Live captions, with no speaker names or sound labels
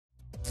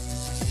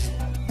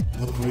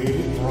The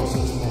Creative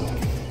Process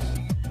Podcast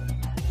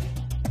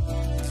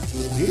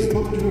with Peter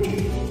Booker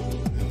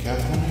and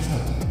Kathleen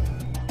Fenton.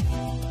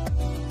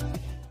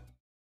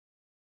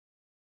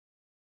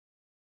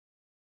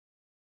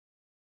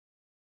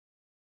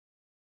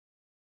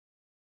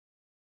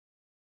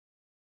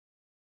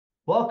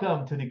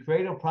 Welcome to the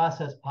Creative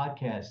Process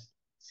Podcast,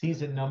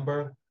 season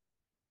number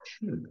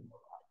 2.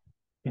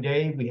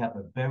 Today we have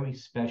a very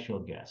special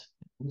guest.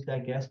 Who's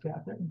that guest,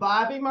 Catherine?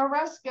 Bobby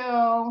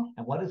Moresco.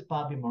 And what has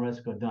Bobby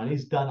Moresco done?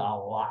 He's done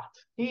a lot.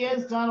 He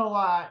has done a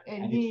lot.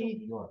 And he's from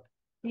New York.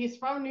 He's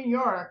from New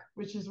York,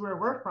 which is where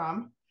we're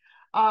from.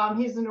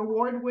 He's an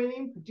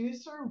award-winning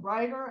producer,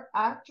 writer,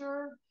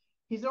 actor.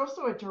 He's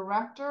also a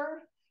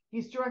director.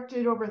 He's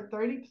directed over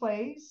 30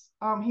 plays.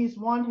 He's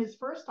won his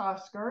first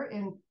Oscar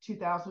in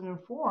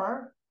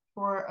 2004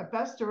 for a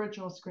Best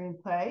Original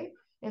Screenplay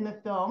in the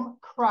film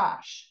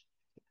Crash.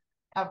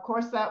 Of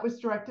course, that was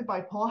directed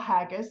by Paul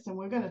Haggis, and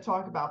we're going to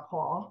talk about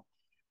Paul.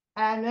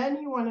 And then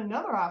he won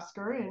another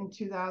Oscar in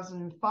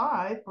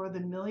 2005 for The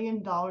 $1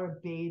 Million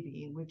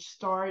Baby, which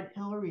starred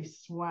Hilary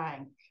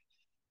Swank.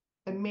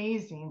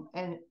 Amazing.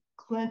 And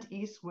Clint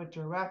Eastwood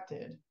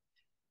directed.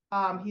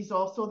 He's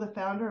also the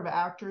founder of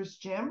Actors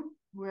Gym,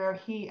 where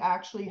he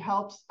actually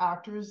helps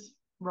actors,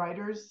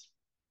 writers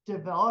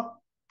develop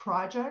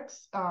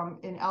projects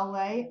in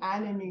LA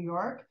and in New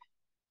York.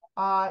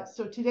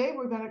 So today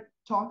we're going to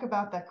talk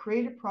about that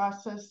creative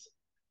process,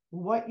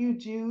 what you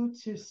do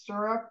to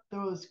stir up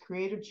those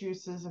creative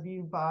juices of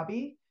you,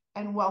 Bobby,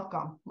 and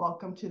welcome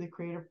to the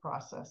creative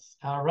process.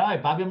 All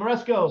right, Bobby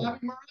Moresco.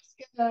 Bobby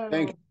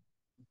Moresco.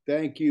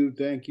 Thank you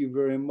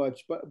very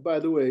much. By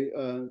the way,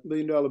 $1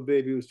 Million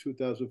Baby was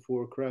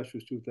 2004, Crash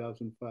was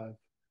 2005.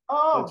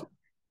 Oh,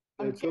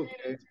 that's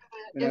okay.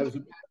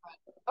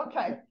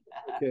 Okay.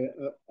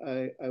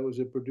 I was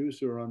a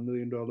producer on $1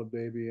 Million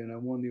Baby, and I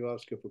won the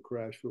Oscar for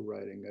Crash for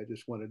writing. I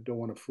just don't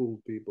want to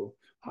fool people.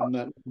 I'm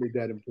not really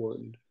that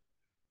important.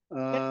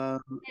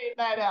 Fade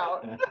that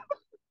out.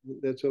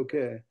 That's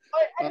okay.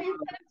 And you've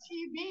done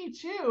TV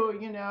too,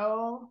 you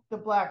know, the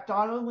Black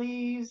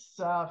Donnellys,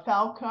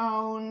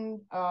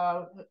 Falcone.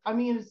 I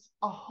mean, it's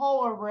a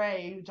whole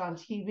array. You've done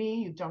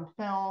TV, you've done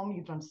film,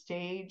 you've done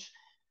stage.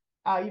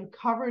 You've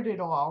covered it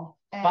all.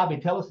 And Bobby,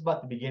 tell us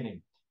about the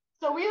beginning.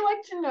 so we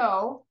like to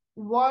know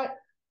what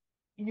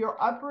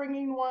your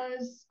upbringing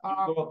was. You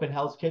grew up in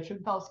Hell's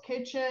Kitchen? Hell's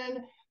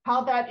Kitchen,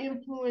 how that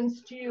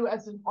influenced you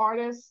as an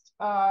artist,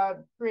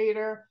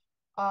 creator,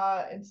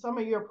 in some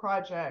of your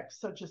projects,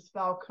 such as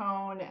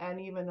Falcone and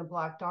even the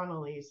Black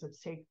Donnellys that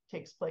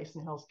takes place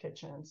in Hell's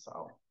Kitchen.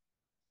 So,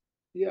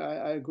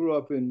 yeah, I grew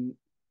up in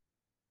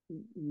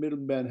Middle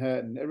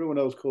Manhattan. Everyone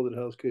else called it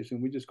Hell's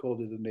Kitchen. We just called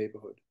it the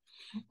neighborhood.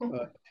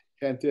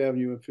 10th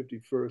Avenue and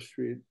 51st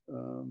Street.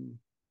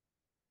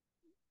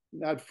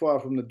 Not far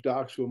from the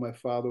docks where my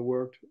father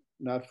worked,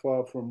 not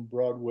far from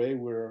Broadway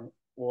where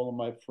all of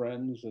my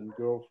friends and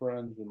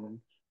girlfriends and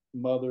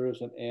mothers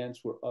and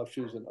aunts were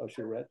ushers and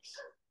usherettes.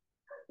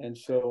 And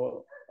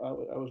so I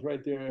was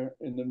right there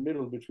in the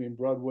middle between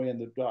Broadway and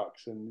the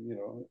docks. And, you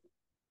know,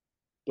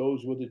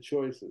 those were the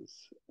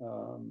choices.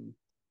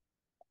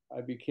 I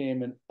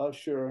became an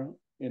usher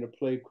in a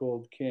play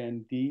called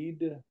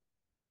Candide,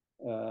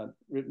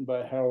 written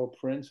by Harold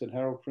Prince. And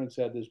Harold Prince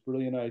had this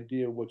brilliant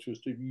idea, which was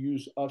to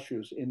use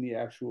ushers in the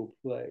actual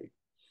play.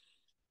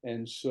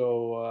 And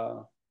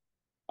so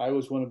I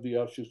was one of the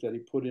ushers that he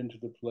put into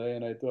the play.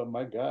 And I thought,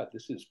 my God,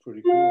 this is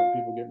pretty cool. And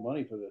people get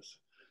money for this.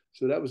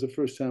 So that was the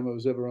first time I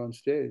was ever on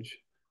stage.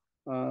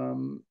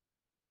 And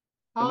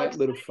that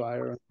lit a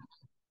fire.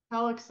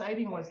 How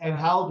exciting was that? And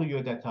how old were you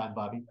at that time,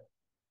 Bobby?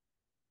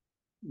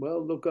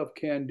 Well, look up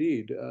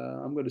Candide.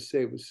 I'm going to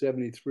say it was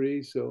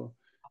 73. So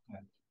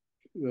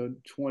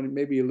 20,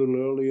 maybe a little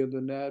earlier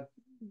than that.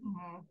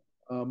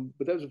 Mm-hmm.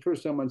 But that was the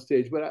first time on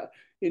stage. But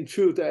in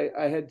truth,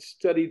 I had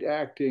studied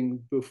acting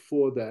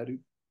before that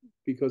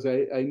because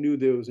I knew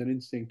there was an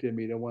instinct in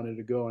me that wanted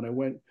to go. And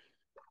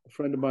a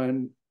friend of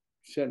mine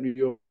sent me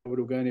over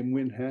to a guy named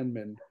Win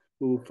Hanman,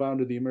 who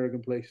founded the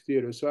American Place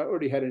Theater. So I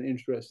already had an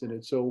interest in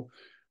it. So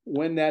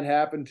when that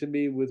happened to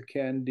me with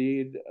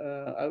Candide,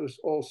 I was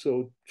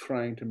also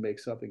trying to make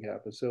something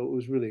happen. So it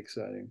was really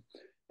exciting.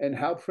 And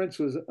Hal Prince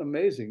was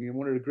amazing.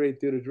 One of the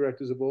great theater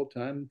directors of all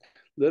time.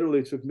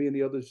 Literally took me and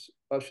the other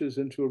ushers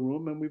into a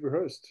room and we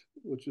rehearsed,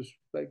 which was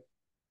like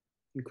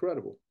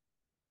incredible.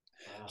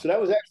 Wow. So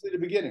that was actually the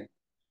beginning.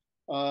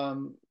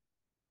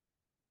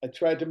 I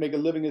tried to make a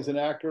living as an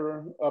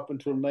actor up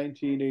until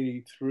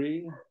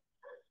 1983,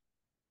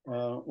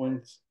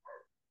 when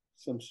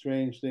some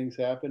strange things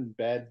happened,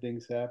 bad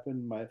things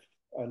happened. I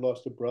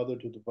lost a brother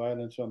to the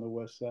violence on the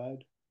West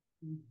Side.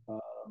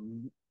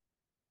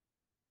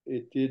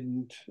 It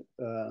didn't,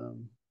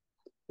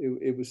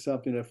 it was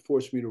something that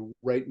forced me to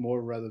write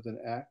more rather than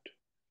act.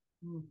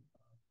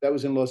 That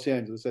was in Los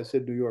Angeles. I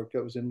said New York,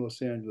 that was in Los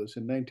Angeles.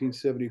 In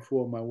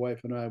 1974, my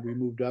wife and I, we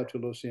moved out to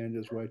Los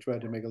Angeles where I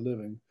tried to make a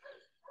living.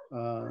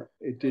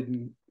 It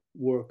didn't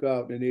work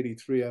out. In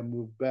 83, I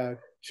moved back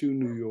to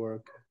New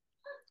York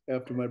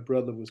after my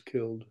brother was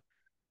killed.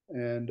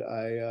 And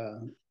I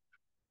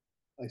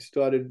I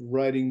started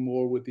writing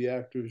more with the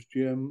Actors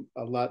Gym,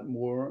 a lot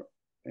more,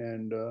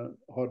 and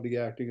hardly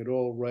acting at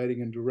all,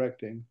 writing and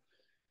directing.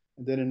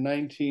 And then in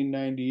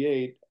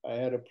 1998, I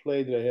had a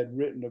play that I had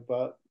written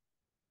about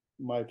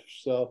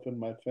myself and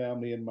my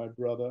family and my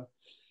brother.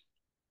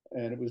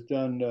 And it was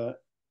done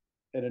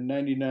at a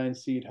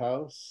 99-seat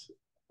house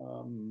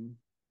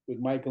with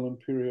Michael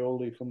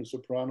Imperioli from The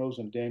Sopranos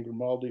and Dan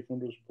Grimaldi from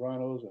The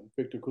Sopranos and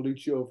Victor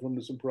Colicchio from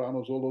The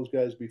Sopranos, all those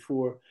guys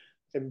before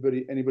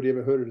anybody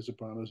ever heard of The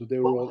Sopranos. So they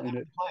were all in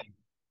it.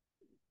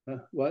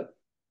 What?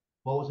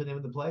 What was the name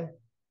of the play?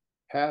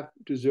 Half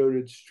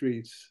Deserted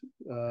Streets,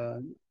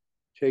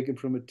 taken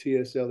from a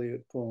T.S.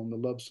 Eliot poem, The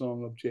Love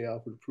Song of J.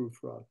 Alfred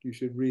Prufrock. You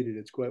should read it.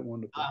 It's quite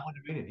wonderful. I want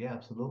to read it. Yeah,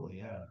 absolutely.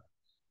 Yeah.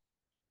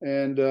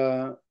 And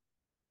there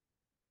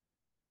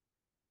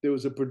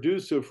was a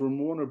producer from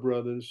Warner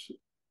Brothers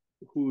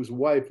whose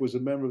wife was a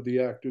member of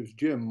the Actors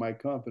Gym, my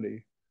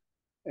company.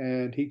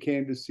 And he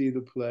came to see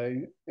the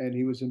play and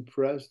he was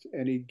impressed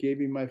and he gave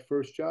me my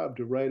first job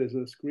to write as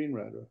a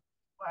screenwriter.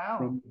 Wow.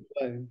 From the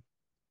play.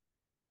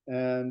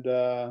 And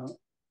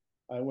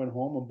I went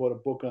home and bought a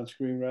book on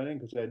screenwriting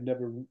because I had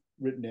never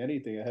written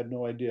anything. I had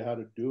no idea how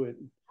to do it.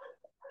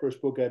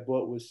 First book I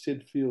bought was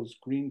Sid Field's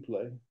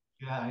Screenplay.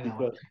 Yeah, I know.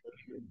 Because,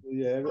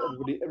 yeah,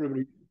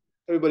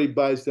 everybody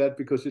buys that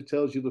because it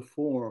tells you the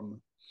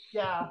form.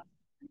 Yeah.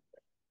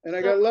 And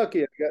I got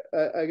lucky.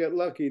 I got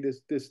lucky.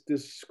 This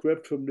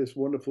script from this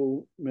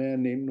wonderful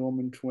man named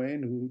Norman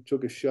Twain, who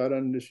took a shot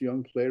on this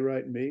young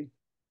playwright, me.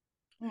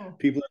 Yeah.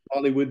 People in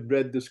Hollywood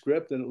read the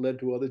script, and it led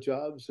to other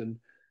jobs. And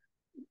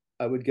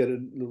I would get a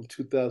little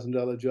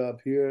 $2,000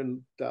 job here,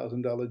 and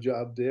 $1,000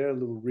 job there,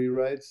 little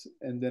rewrites.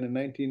 And then in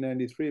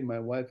 1993, my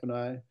wife and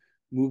I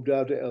moved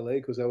out to LA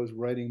because I was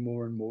writing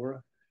more and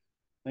more.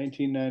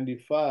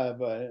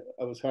 1995, I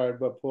was hired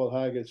by Paul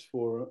Haggis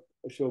for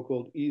a show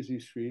called Easy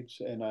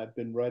Streets, and I've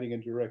been writing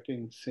and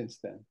directing since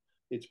then.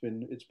 It's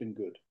been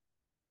good.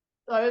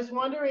 I was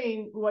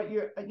wondering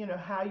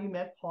how you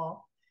met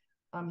Paul.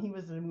 He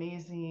was an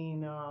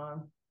amazing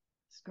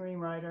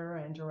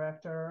screenwriter and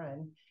director,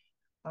 and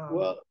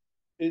well,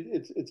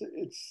 it's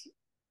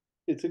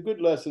a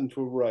good lesson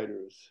for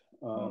writers.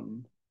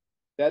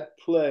 That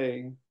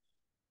play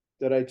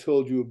that I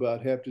told you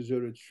about, Half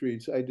Deserted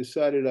Streets, I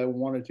decided I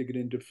wanted to get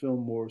into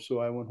film more, so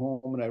I went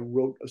home and I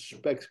wrote a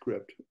spec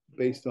script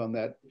based on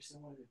that. She's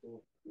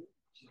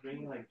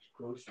bringing like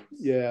groceries.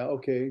 Yeah,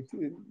 okay.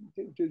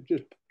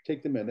 Just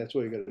take them in. That's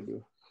all you got to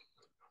do.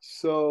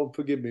 So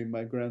forgive me,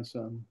 my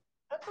grandson.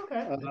 That's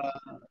okay.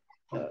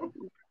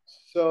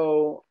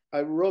 So I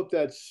wrote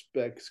that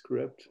spec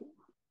script,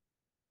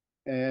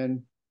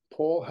 and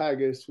Paul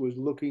Haggis was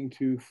looking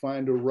to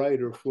find a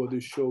writer for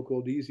this show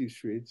called Easy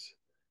Streets.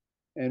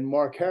 And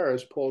Mark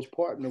Harris, Paul's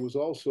partner, was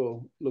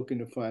also looking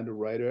to find a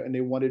writer, and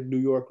they wanted New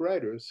York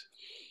writers.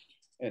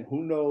 And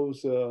who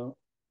knows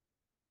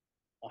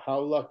how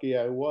lucky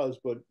I was,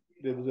 but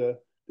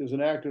there's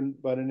an actor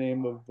by the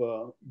name of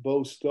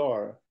Bo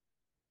Starr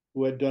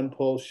who had done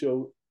Paul's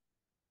show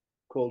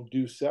called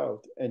Due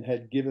South and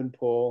had given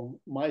Paul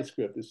my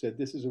script and said,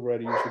 "This is a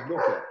writer you should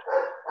look at."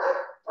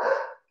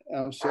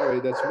 I'm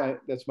sorry,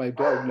 that's my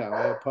dog now.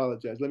 I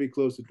apologize. Let me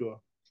close the door.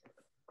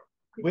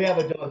 We have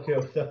a dog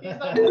too.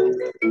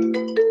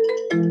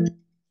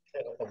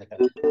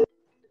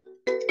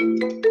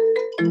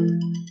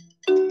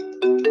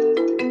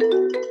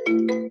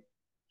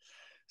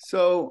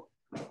 So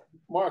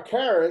Mark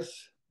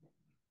Harris,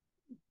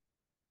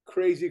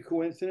 crazy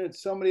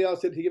coincidence, somebody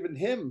else had given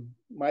him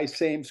my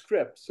same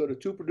script. So the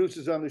two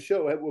producers on the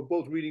show were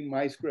both reading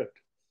my script.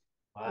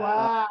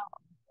 Wow.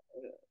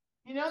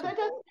 That doesn't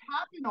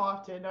happen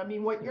often. I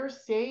mean, what you're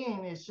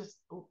saying is just,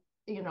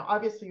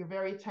 obviously you're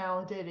very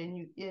talented,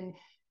 and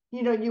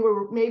you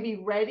were maybe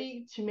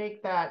ready to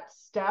make that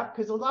step,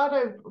 because a lot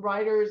of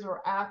writers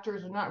or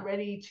actors are not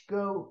ready to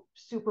go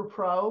super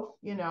pro.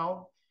 You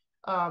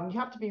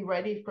have to be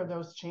ready for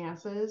those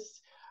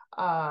chances.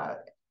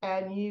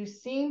 And you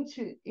seem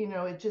to,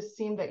 it just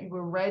seemed that you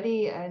were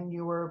ready and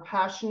you were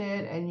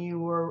passionate and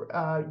you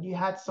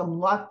had some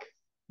luck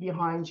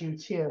behind you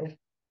too.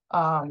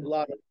 A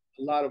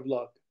lot of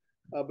luck.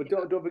 But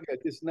don't forget,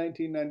 this is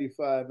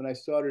 1995, and I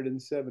started in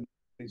 70,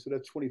 so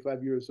that's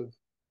 25 years of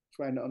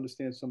trying to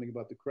understand something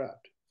about the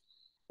craft.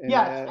 And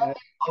yes,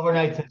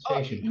 overnight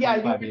sensation. Yeah,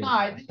 you're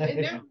not. It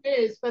never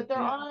is, but there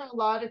are a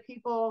lot of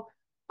people,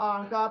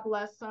 God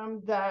bless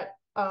them, that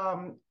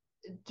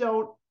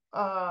don't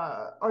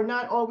are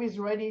not always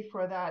ready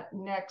for that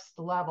next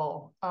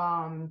level.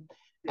 And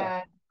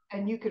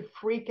you could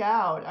freak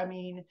out. I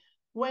mean,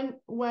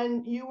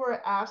 when you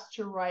were asked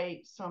to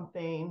write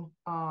something,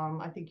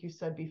 I think you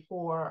said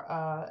before,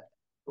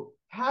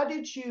 how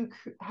did you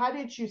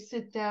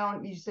sit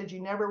down? You said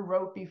you never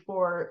wrote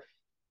before.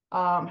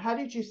 How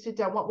did you sit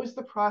down? What was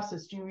the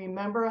process? Do you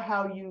remember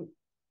how you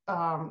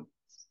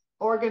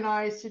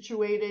organized,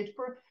 situated?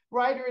 For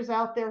writers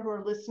out there who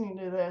are listening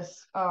to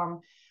this, how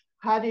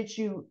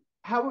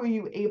were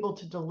you able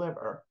to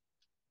deliver?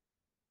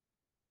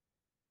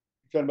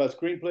 You're talking about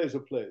screenplays or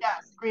plays? Yeah,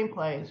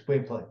 screenplays.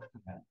 Screenplay.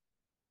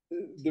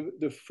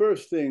 the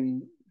first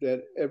thing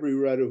that every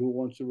writer who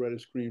wants to write a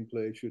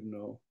screenplay should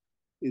know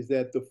is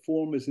that the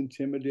form is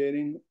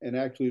intimidating, and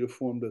actually the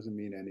form doesn't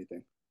mean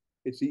anything.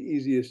 It's the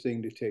easiest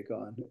thing to take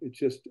on. It's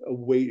just a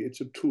weight,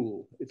 it's a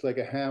tool. It's like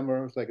a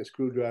hammer, it's like a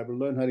screwdriver.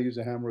 Learn how to use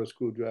a hammer or a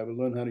screwdriver,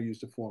 learn how to use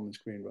the form in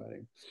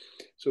screenwriting.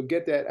 So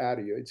get that out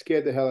of you. It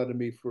scared the hell out of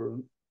me for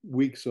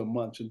weeks or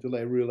months until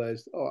I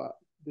realized, oh,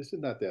 this is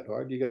not that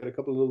hard. You got a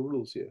couple of little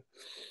rules here.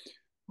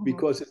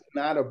 Because it's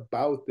not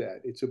about that.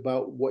 It's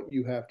about what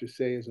you have to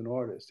say as an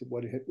artist,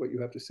 what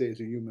you have to say as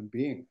a human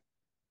being.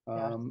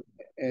 Yeah.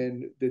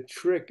 And the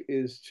trick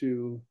is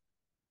to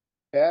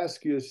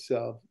ask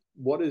yourself,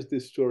 what does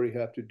this story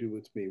have to do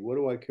with me? What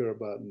do I care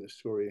about in this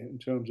story in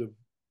terms of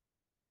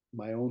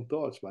my own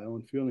thoughts, my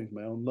own feelings,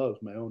 my own loves,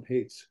 my own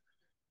hates,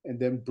 and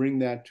then bring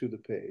that to the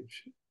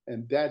page.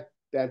 And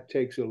that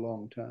takes a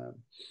long time.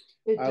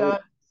 It does.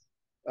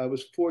 I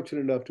was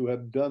fortunate enough to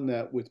have done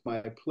that with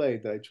my play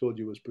that I told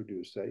you was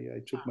produced.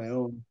 I took my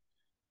own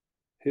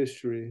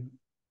history,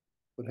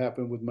 what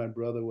happened with my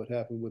brother, what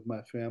happened with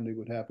my family,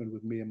 what happened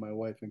with me and my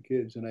wife and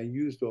kids, and I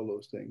used all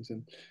those things.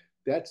 And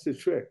that's the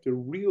trick. The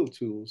real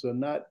tools are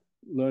not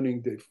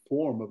learning the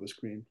form of a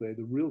screenplay.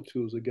 The real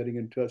tools are getting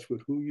in touch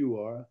with who you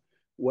are,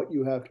 what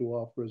you have to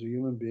offer as a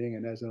human being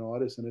and as an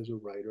artist and as a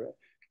writer.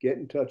 Get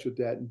in touch with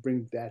that and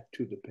bring that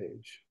to the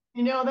page.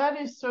 You know, that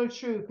is so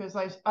true because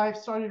I've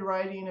started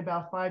writing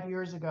about 5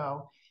 years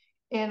ago.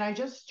 And I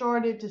just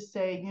started to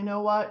say, you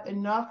know what,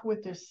 enough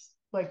with this,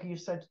 like you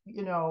said,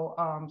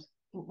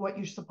 what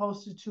you're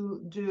supposed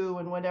to do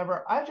and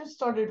whatever. I just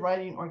started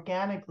writing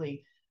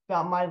organically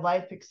about my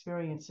life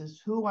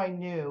experiences, who I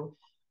knew,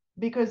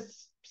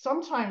 because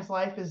sometimes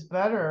life is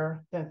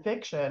better than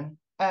fiction.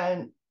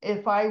 And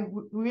if I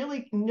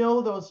really know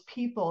those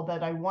people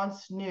that I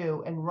once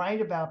knew and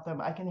write about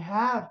them, I can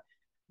have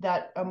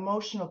that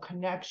emotional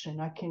connection.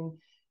 I can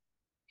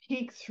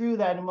peek through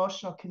that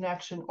emotional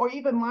connection, or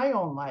even my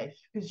own life,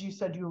 because you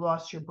said you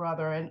lost your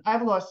brother, and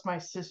I've lost my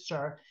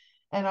sister,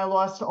 and I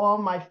lost all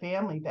my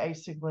family.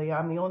 Basically,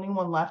 I'm the only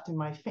one left in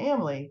my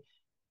family.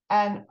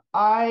 And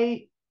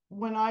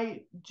when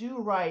I do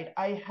write,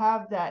 I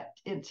have that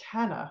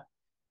antenna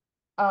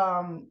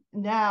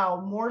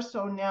now, more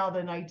so now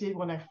than I did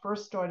when I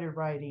first started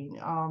writing,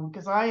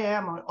 because I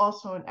am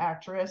also an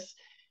actress.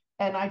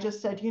 And I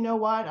just said, you know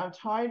what? I'm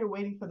tired of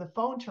waiting for the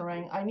phone to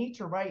ring. I need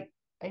to write.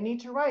 I need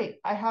to write.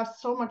 I have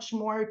so much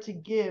more to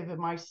give in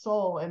my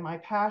soul and my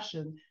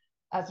passion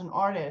as an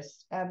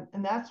artist. And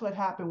that's what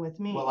happened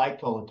with me. Well, I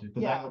told you,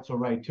 because I also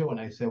write too. And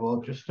I said,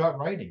 well, just start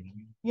writing.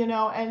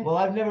 And well,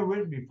 I've never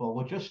written before.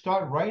 Well, just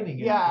start writing.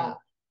 Yeah.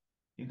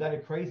 You got a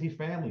crazy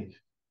family.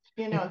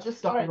 Just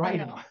start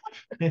writing.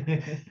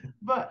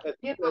 But,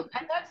 and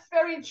that's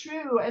very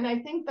true. And I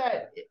think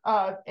that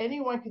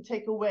anyone could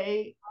take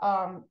away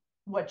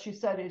what you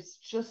said is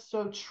just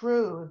so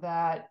true,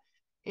 that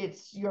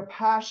it's your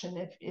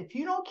passion. If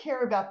you don't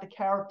care about the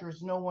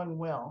characters, no one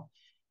will.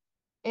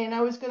 And I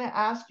was going to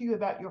ask you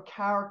about your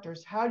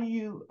characters. How do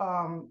you,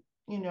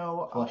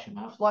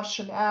 flush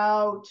them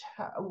out?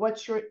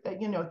 What's your,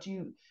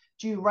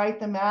 do you write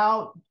them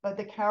out,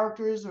 the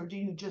characters, or do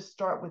you just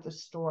start with a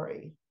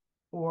story?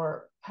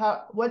 Or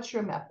what's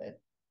your method?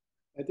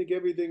 I think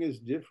everything is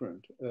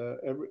different.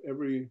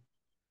 Every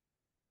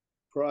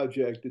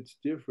project, it's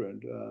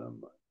different.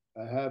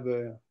 I have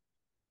a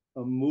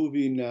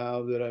movie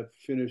now that I've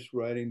finished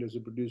writing. There's a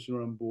producer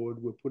on board.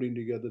 We're putting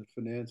together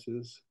the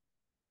finances.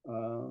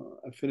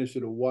 I finished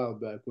it a while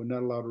back. We're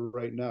not allowed to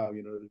write now.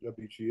 The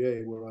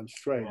WGA, we're on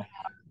strike. Yeah.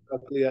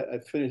 Luckily, I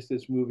finished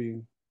this movie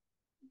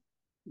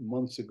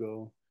months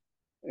ago,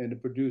 and the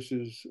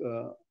producers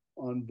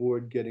on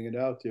board getting it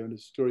out there. And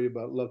it's a story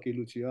about Lucky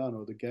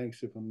Luciano, the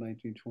gangster from the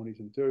 1920s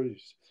and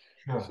 30s.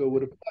 Sure. So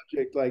with a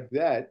project like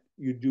that,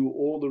 you do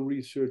all the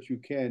research you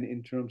can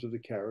in terms of the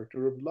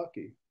character of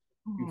Lucky.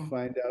 You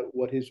find out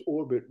what his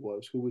orbit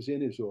was, who was in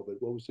his orbit,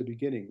 what was the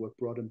beginning, what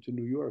brought him to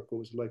New York, what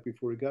was it like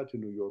before he got to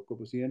New York, what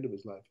was the end of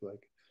his life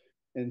like.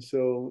 And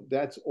so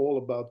that's all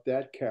about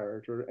that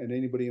character and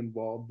anybody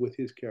involved with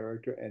his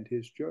character and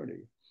his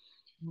journey.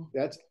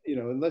 That's,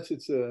 unless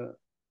it's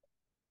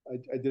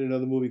I did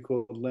another movie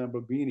called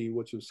Lamborghini,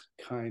 which was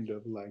kind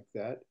of like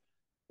that.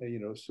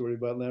 Story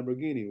about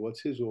Lamborghini.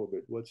 What's his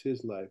orbit? What's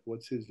his life?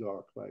 What's his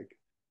arc like?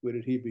 Where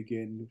did he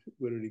begin?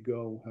 Where did he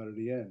go? How did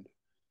he end?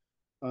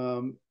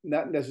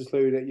 Not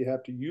necessarily that you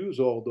have to use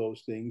all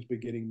those things,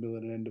 beginning, middle,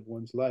 and end of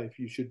one's life.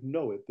 You should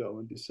know it, though,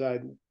 and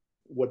decide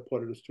what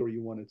part of the story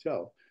you want to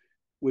tell.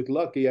 With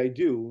Lucky, I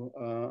do.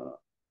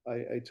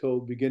 I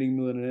told beginning,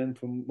 middle, and end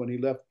from when he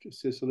left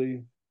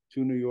Sicily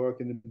to New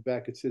York and then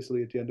back at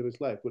Sicily at the end of his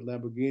life. With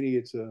Lamborghini,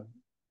 it's a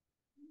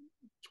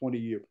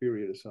 20-year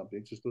period or something.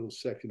 It's just a little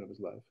section of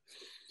his life.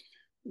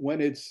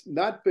 When it's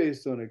not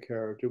based on a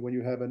character, when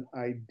you have an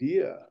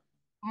idea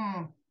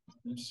of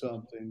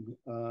something,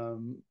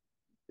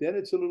 then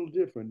it's a little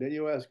different. Then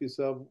you ask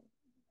yourself,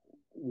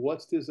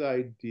 what's this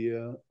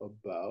idea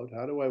about?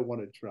 How do I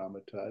want to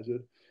dramatize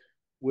it?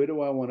 Where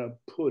do I want to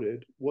put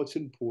it? What's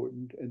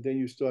important? And then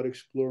you start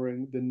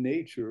exploring the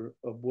nature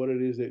of what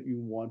it is that you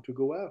want to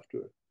go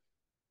after.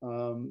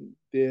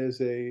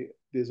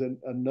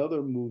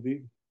 Another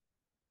movie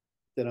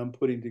that I'm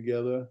putting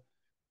together,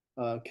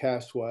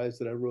 cast-wise,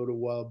 that I wrote a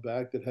while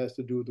back that has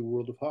to do with the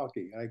world of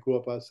hockey. I grew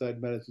up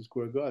outside Madison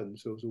Square Garden,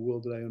 so it was a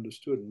world that I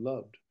understood and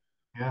loved.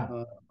 Yeah.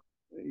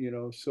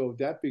 So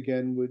that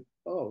began with,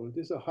 oh,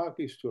 there's a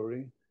hockey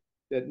story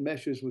that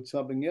meshes with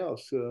something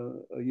else,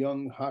 a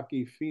young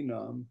hockey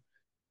phenom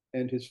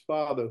and his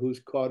father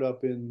who's caught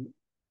up in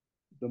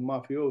the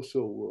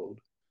mafioso world.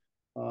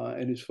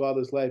 And his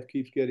father's life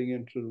keeps getting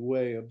into the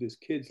way of this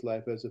kid's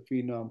life as a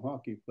phenom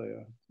hockey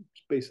player.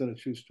 It's based on a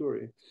true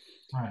story.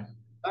 Right.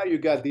 Now you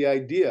got the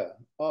idea.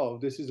 Oh,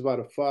 this is about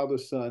a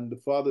father-son. The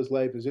father's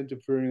life is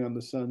interfering on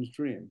the son's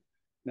dream.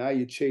 Now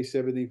you chase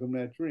everything from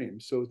that dream.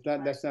 So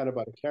that's not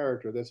about a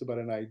character. That's about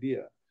an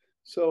idea.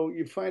 So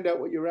you find out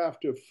what you're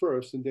after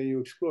first, and then you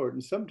explore it.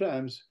 And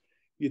sometimes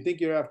you think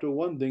you're after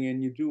one thing,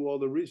 and you do all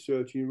the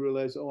research, and you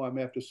realize, oh, I'm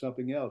after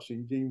something else,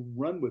 and then you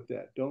run with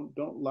that.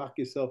 Don't lock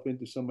yourself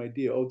into some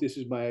idea. Oh, this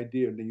is my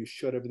idea, and then you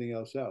shut everything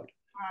else out.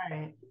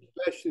 Right.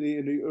 Especially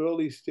in the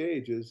early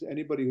stages,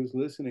 anybody who's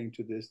listening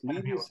to this,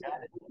 leave yourself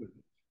open.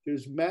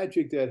 There's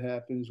magic that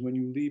happens when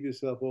you leave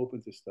yourself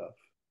open to stuff.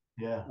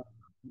 Yeah.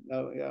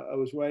 Now, I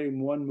was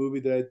writing one movie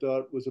that I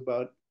thought was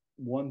about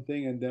one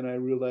thing, and then I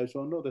realized,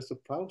 oh no, that's a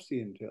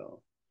Faustian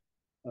tale.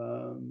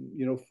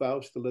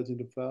 Faust, the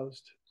Legend of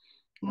Faust.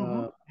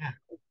 Mm-hmm.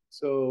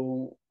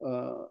 So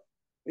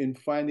in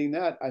finding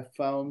that, I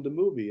found the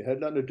movie. It had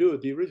nothing to do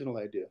with the original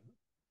idea.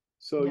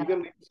 So you got to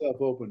leave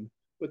yourself open.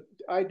 But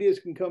ideas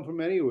can come from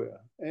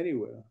anywhere.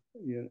 Another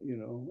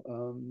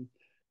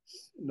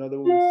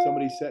one,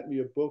 somebody sent me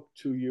a book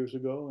 2 years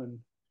ago, and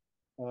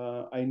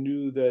I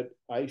knew that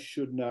I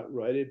should not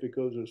write it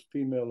because it was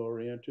female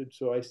oriented.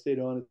 So I stayed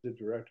on as the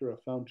director. I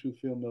found 2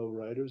 female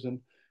writers, and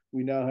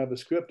we now have a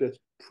script that's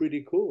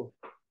pretty cool.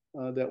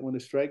 That when the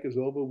strike is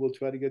over, we'll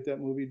try to get that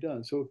movie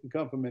done. So it can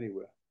come from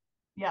anywhere.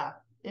 Yeah,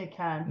 it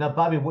can. Now,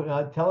 Bobby,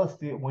 tell us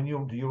when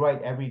do you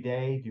write every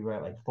day? Do you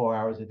write like 4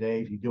 hours a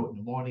day? Do you do it in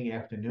the morning,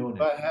 afternoon?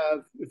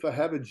 If I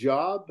have a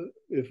job,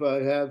 if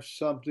I have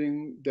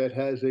something that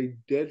has a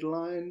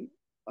deadline,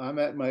 I'm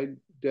at my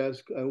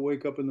desk. I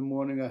wake up in the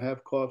morning, I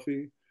have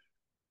coffee,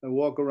 I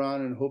walk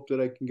around and hope that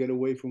I can get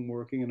away from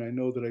working, and I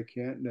know that I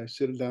can't. And I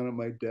sit down at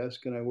my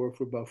desk and I work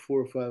for about 4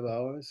 or 5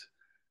 hours.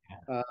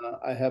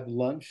 I have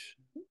lunch.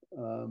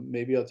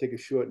 Maybe I'll take a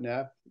short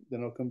nap.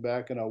 Then I'll come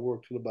back and I'll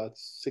work till about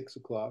 6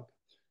 o'clock.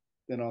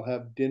 Then I'll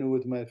have dinner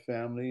with my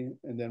family.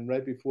 And then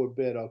right before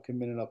bed, I'll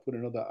come in and I'll put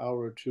another hour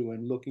or two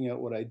in looking at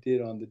what I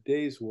did on the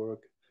day's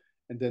work.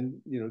 And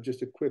then,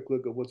 just a quick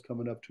look at what's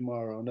coming up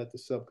tomorrow and let the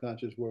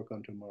subconscious work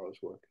on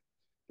tomorrow's work.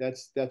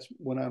 That's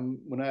when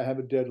I have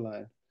a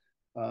deadline.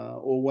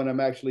 Or when I'm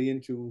actually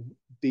into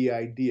the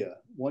idea.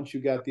 Once you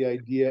got the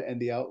idea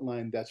and the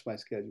outline, that's my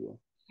schedule.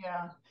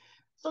 Yeah.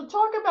 So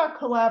talk about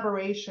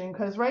collaboration,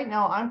 because right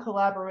now I'm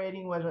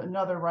collaborating with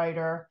another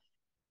writer,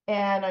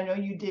 and I know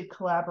you did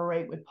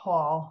collaborate with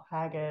Paul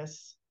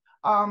Haggis.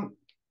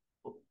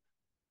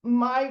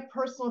 My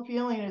personal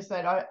feeling is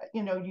that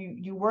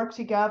you work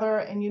together,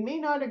 and you may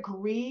not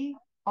agree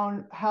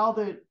on how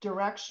the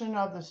direction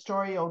of the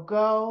story will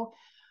go.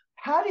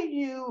 How do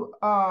you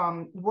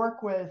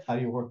work with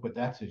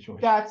that situation?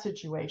 That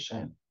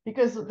situation,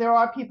 because there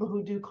are people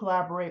who do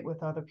collaborate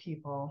with other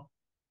people.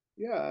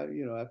 Yeah,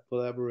 I've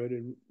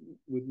collaborated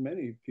with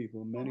many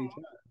people many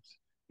times.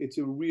 It's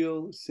a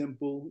real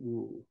simple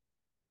rule.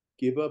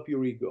 Give up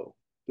your ego.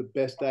 The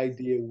best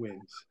idea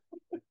wins.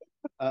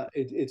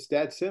 It's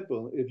that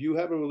simple. If you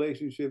have a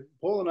relationship,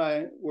 Paul and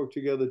I worked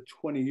together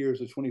 20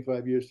 years or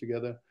 25 years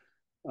together,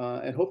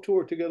 and hope to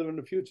work together in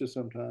the future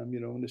sometime,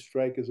 when the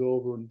strike is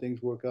over and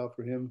things work out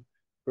for him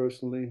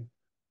personally.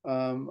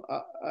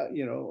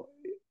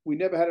 We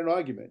never had an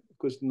argument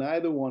because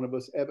neither one of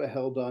us ever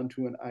held on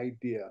to an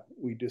idea.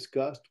 We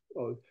discussed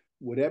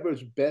whatever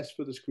is best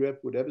for the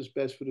script, whatever's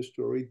best for the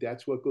story,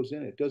 that's what goes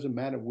in. It doesn't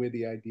matter where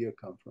the idea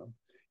comes from.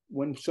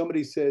 When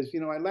somebody says,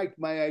 I liked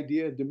my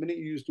idea, the minute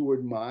you use the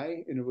word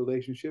my in a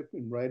relationship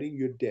in writing,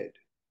 you're dead.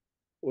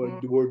 Or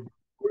the word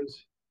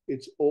yours,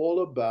 it's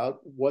all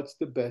about what's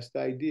the best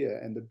idea,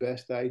 and the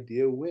best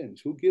idea wins.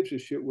 Who gives a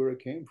shit where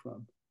it came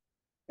from?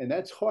 And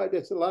that's hard.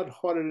 That's a lot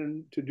harder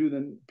to do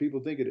than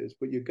people think it is.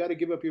 But you've got to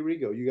give up your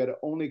ego. You got to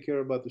only care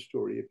about the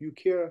story. If you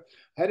care,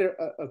 I had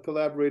a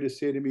collaborator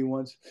say to me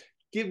once,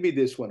 give me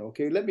this one,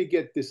 okay? Let me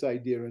get this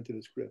idea into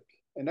the script.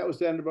 And that was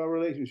the end of our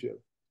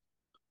relationship.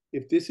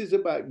 If this is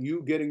about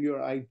you getting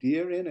your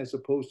idea in as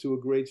opposed to a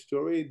great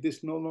story,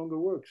 this no longer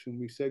works. And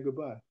we say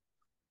goodbye.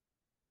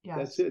 Yes.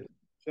 That's it.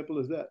 Simple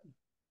as that.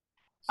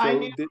 So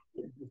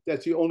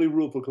that's the only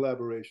rule for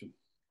collaboration.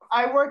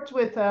 I worked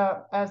with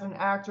as an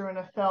actor in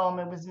a film.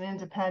 It was an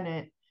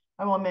independent.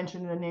 I won't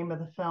mention the name of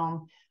the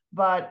film,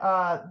 but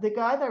the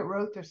guy that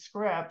wrote the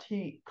script,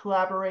 he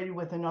collaborated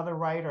with another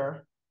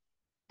writer,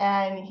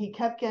 and he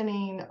kept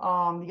getting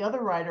the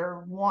other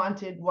writer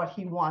wanted what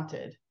he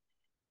wanted,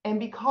 and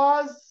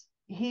because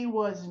he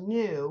was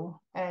new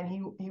and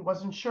he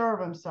wasn't sure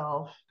of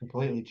himself,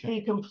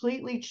 he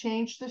completely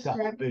changed the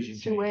script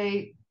the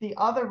way the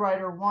other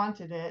writer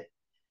wanted it.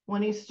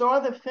 When he saw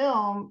the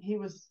film, he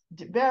was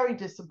very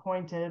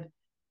disappointed.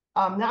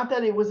 Not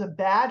that it was a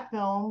bad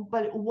film,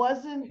 but it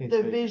wasn't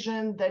the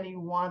vision that he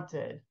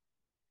wanted.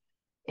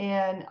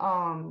 And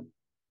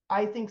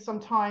I think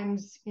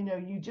sometimes,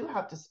 you do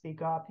have to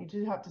speak up. You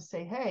do have to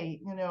say,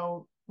 hey,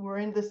 we're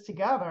in this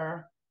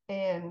together.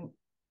 And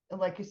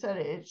like you said,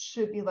 it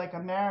should be like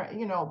a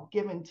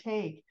give and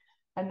take,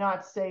 and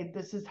not say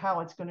this is how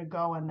it's going to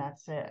go and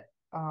that's it.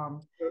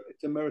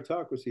 It's a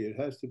meritocracy. It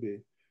has to be.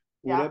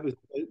 Yeah. Whatever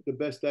the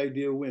best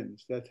idea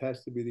wins. That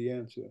has to be the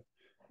answer.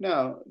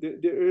 Now,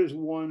 there is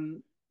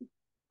one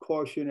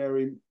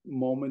cautionary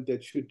moment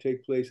that should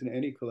take place in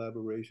any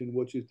collaboration,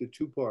 which is the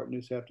two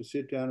partners have to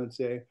sit down and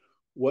say,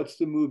 what's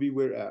the movie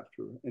we're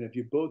after? And if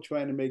you're both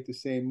trying to make the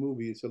same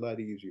movie, it's a lot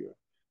easier.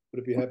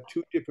 But if you have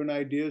two different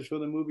ideas for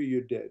the movie,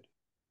 you're dead.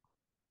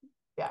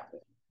 Yeah,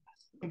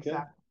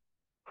 exactly.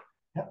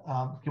 Okay?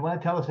 Do you want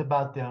to tell us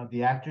about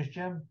the Actors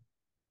Gym?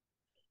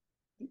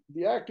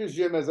 The Actors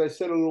Gym, as I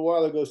said a little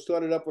while ago,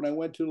 started up when I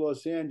went to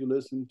Los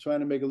Angeles and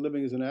trying to make a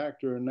living as an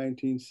actor in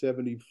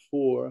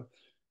 1974.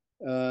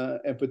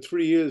 And for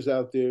 3 years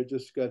out there,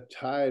 just got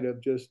tired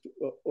of just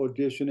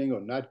auditioning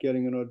or not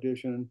getting an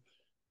audition.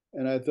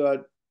 And I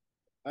thought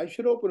I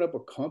should open up a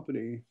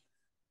company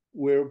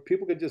where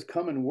people could just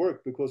come and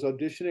work, because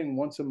auditioning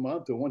once a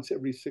month or once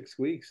every 6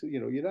 weeks,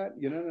 you're not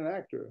an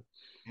actor.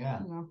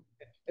 Yeah.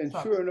 And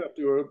sure enough,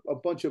 there were a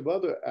bunch of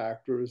other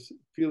actors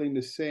feeling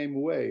the same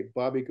way.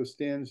 Bobby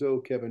Costanzo,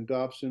 Kevin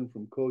Dobson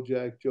from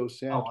Kojak, Joe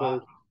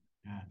Santos,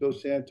 Joe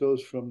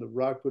Santos from the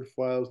Rockford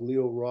Files,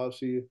 Leo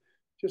Rossi,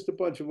 just a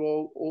bunch of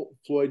old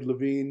Floyd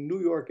Levine,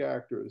 New York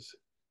actors.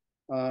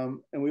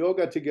 And we all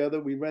got together.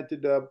 We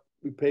rented up.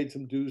 We paid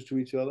some dues to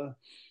each other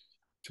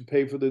to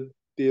pay for the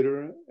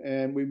theater,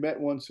 and we met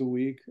once a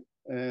week.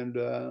 And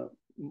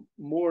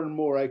more and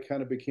more, I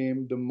kind of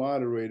became the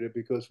moderator,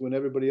 because when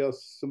somebody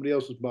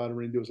else was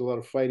moderating, there was a lot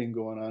of fighting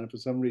going on. And for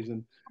some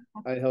reason,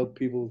 I helped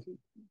people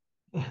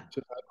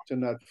to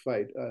not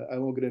fight. I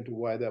won't get into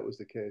why that was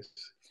the case.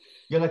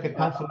 You're like a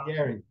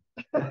consigliere.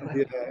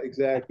 Yeah,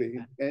 exactly.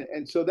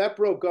 And so that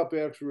broke up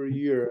after a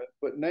year.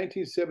 But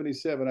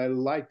 1977, I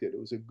liked it. It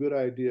was a good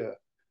idea.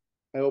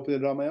 I opened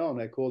it on my own.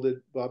 I called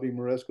it Bobby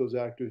Moresco's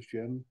Actors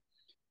Gym.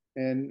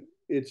 And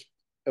it's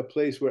a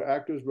place where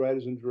actors,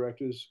 writers, and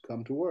directors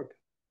come to work.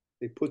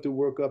 They put the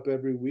work up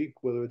every week,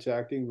 whether it's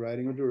acting,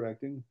 writing, or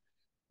directing.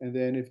 And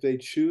then if they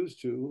choose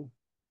to,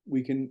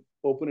 we can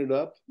open it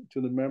up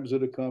to the members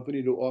of the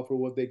company to offer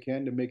what they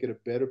can to make it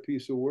a better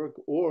piece of work,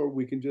 or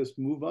we can just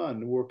move on.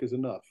 The work is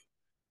enough.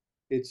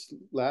 It's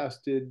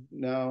lasted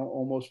now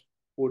almost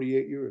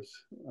 48 years,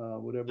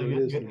 whatever it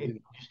is. You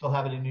still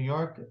have it in New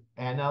York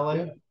and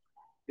LA?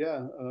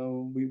 Yeah.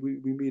 We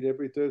meet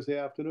every Thursday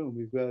afternoon.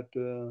 We've got,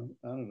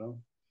 I don't know,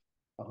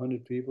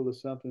 100 people or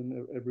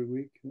something every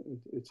week.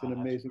 It's an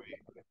amazing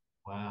company.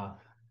 Wow.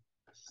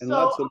 And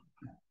lots of,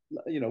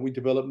 we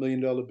developed Million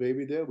Dollar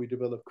Baby there. We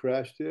developed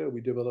Crash there.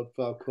 We developed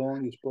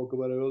Falcone, you spoke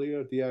about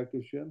earlier, at the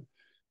Actors Gym.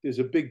 There's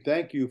a big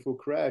thank you for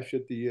Crash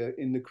at the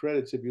in the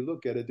credits. If you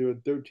look at it, there are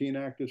 13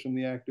 actors from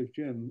the Actors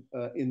Gym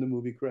in the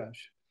movie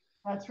Crash.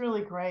 That's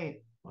really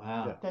great.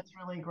 Wow. Yeah. That's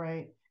really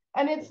great.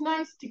 And it's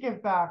nice to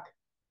give back,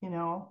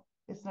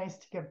 It's nice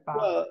to give back.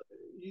 Well,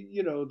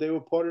 they were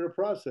part of the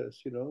process,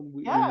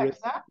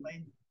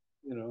 Exactly.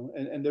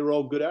 And they're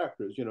all good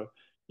actors,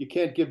 You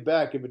can't give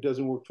back if it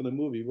doesn't work for the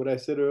movie. What I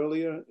said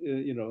earlier,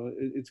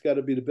 it's got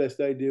to be the best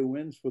idea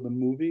wins for the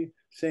movie.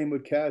 Same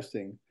with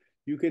casting.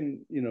 You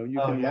can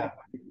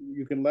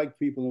like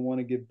people and want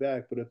to give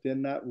back, but if they're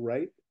not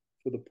right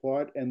for the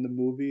part and the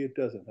movie, it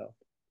doesn't help.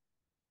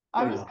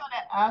 I was going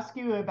to ask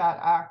you about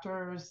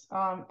actors,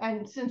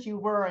 and since you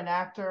were an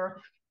actor,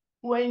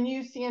 when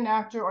you see an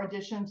actor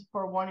auditions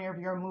for one of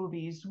your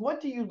movies,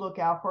 what do you look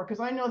out for? Because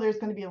I know there's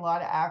going to be a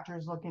lot of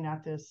actors looking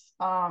at this,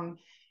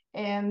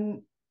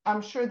 and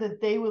I'm sure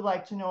that they would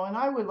like to know, and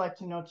I would like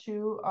to know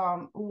too,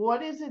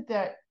 what is it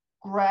that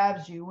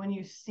grabs you when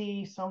you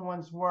see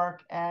someone's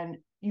work and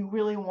you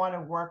really want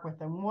to work with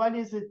them? What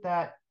is it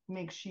that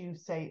makes you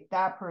say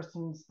that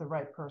person's the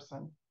right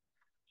person?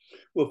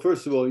 Well,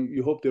 first of all,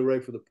 you hope they're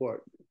right for the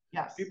part.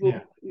 Yes.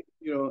 People,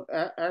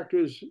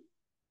 actors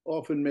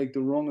often make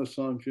the wrong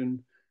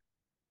assumption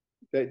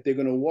that they're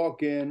going to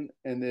walk in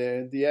and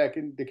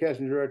the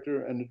casting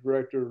director and the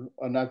director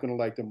are not going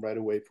to like them right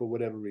away for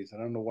whatever reason.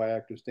 I don't know why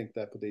actors think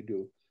that, but they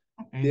do.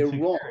 They're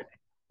wrong.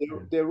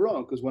 They're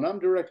wrong, because when I'm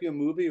directing a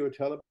movie or a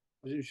television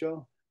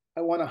show,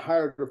 I want to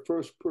hire the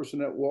first person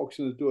that walks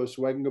in the door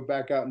so I can go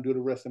back out and do the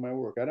rest of my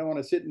work. I don't want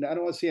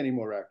to see any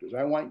more actors.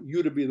 I want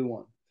you to be the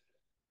one.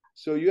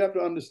 So you have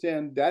to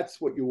understand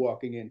that's what you're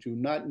walking into,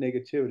 not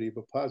negativity,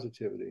 but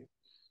positivity.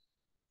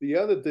 The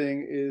other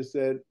thing is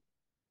that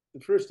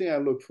the first thing I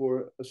look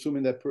for,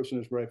 assuming that person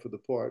is right for the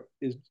part,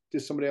 is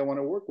this somebody I want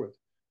to work with?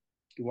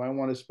 Do I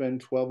want to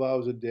spend 12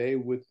 hours a day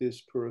with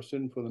this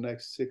person for the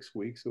next 6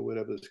 weeks or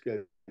whatever the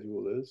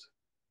schedule is?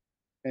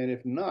 And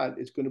if not,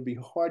 it's going to be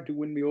hard to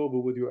win me over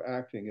with your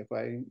acting if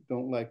I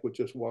don't like what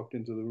just walked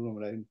into the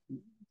room.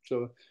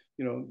 So,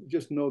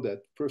 just know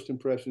that first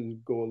impressions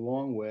go a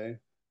long way.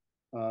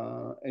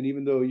 And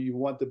even though you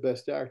want the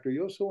best actor,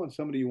 you also want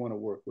somebody you want to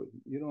work with.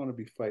 You don't want to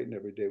be fighting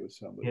every day with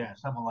somebody. Yeah,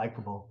 someone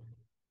likable.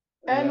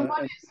 And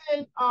what And is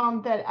it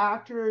that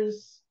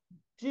actors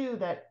do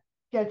that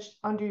gets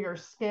under your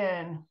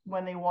skin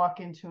when they walk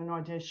into an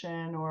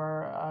audition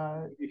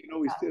or you can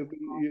always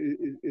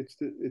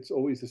it's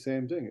always the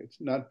same thing.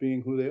 It's not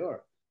being who they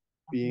are.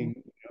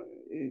 Being,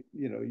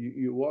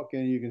 you walk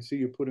in, you can see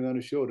you're putting on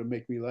a show to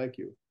make me like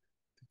you.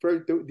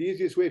 First, the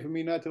easiest way for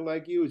me not to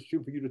like you is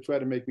for you to try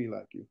to make me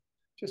like you.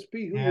 Just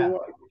be who Yeah, you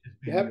are.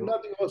 just be You who have you are.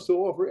 nothing else to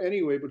offer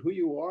anyway, but who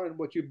you are and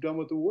what you've done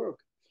with the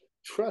work.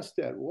 Trust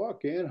that.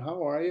 Walk in.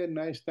 How are you?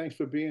 Nice. Thanks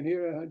for being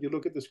here. You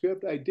look at the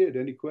script. I did.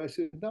 Any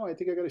questions? No, I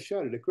think I got a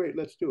shot at it. Great.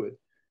 Let's do it.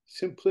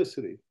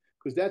 Simplicity.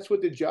 Because that's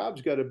what the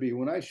job's got to be.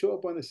 When I show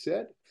up on the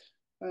set,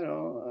 I don't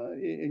know,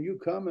 and you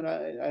come and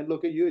I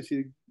look at you and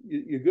say,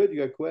 you're good?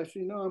 You got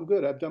questions? No, I'm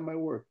good. I've done my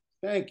work.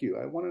 Thank you.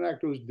 I want an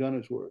actor who's done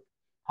his work.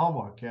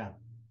 Homework, yeah.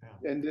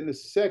 And then the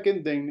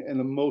second thing, and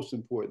the most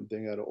important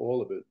thing out of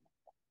all of it,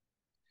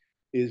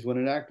 is when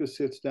an actor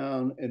sits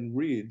down and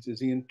reads, is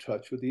he in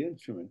touch with the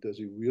instrument? Does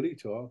he really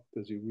talk?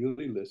 Does he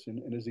really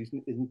listen? And is he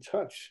in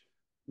touch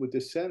with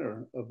the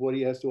center of what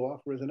he has to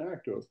offer as an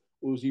actor?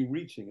 Or is he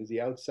reaching? Is he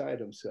outside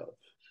himself?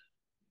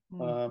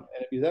 And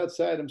if he's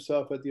outside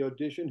himself at the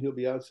audition, he'll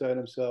be outside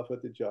himself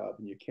at the job.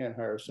 And you can't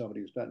hire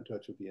somebody who's not in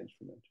touch with the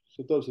instrument.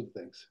 So those are the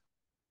things.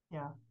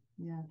 Yeah,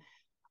 yeah.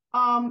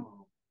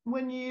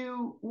 When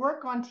you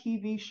work on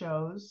TV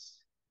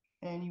shows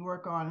and you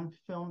work on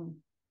film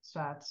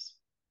sets,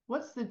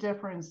 what's the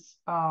difference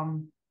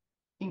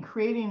in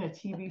creating a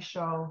TV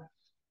show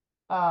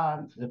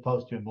As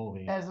opposed to a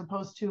movie. as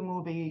opposed to a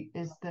movie?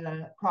 Is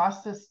the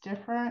process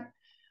different?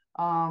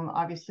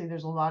 Obviously,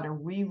 there's a lot of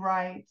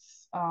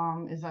rewrites.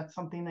 Is that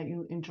something that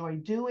you enjoy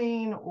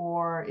doing,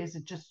 or is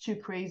it just too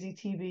crazy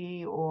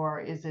TV, or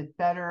is it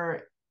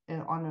better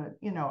on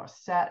a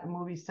set, a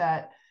movie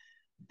set?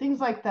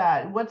 Things like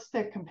that. What's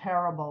the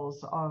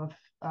comparables of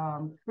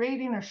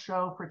creating a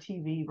show for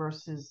TV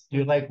versus? Do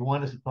you like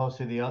one as opposed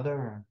to the other?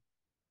 Or?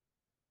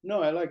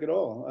 No, I like it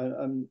all.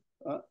 I'm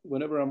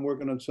whenever I'm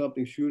working on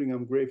something, shooting,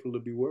 I'm grateful to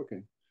be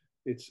working.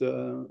 It's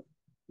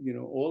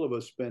all of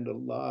us spend a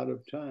lot of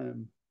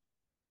time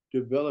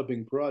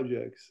developing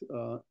projects,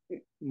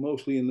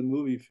 mostly in the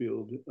movie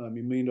field. I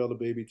mean, Million Dollar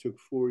Baby took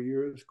 4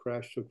 years.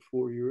 Crash took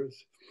 4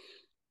 years.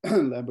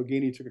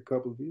 Lamborghini took a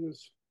couple of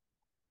years.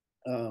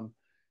 The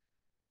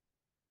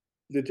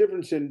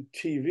difference in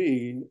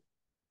TV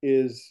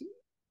is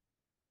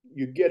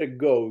you get a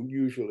go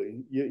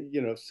usually.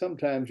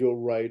 Sometimes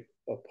you'll write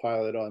a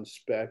pilot on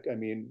spec. I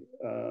mean,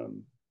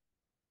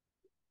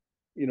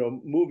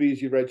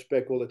 movies you write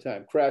spec all the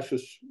time. Crash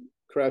was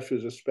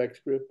a spec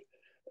script.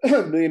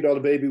 Million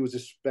Dollar Baby was a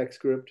spec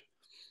script.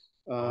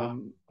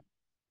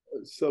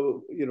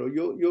 So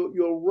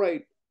you'll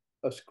write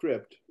a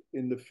script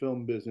in the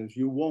film business.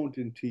 You won't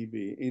in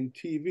TV. In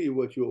TV,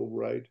 what you'll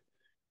write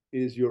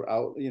is your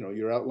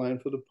outline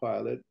for the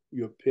pilot,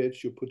 your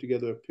pitch. You'll put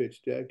together a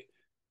pitch deck,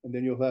 and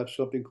then you'll have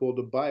something called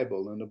the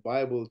Bible. And the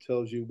Bible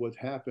tells you what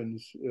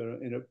happens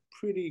in a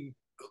pretty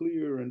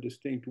clear and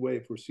distinct way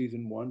for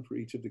season one for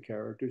each of the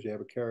characters. You have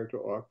a character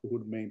arc for who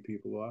the main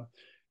people are.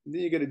 And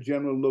then you get a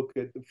general look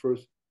at the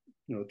first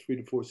 3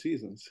 to 4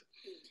 seasons.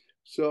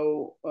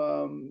 So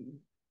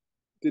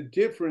the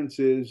difference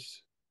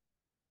is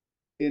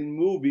in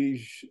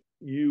movies,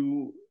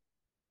 you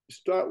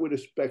start with a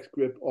spec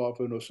script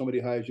often, or somebody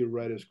hires you to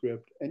write a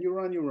script, and you're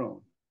on your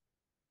own.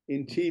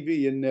 In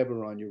TV, you're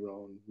never on your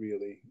own,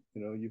 really.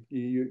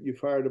 You've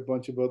hired a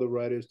bunch of other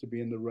writers to be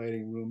in the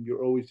writing room.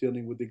 You're always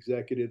dealing with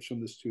executives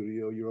from the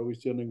studio. You're always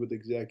dealing with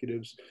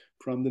executives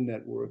from the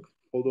network.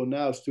 Although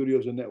now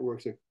studios and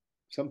networks are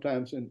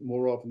sometimes and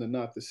more often than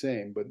not the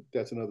same, but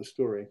that's another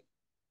story.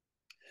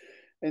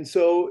 And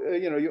so,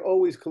 you're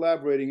always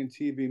collaborating in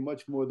TV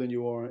much more than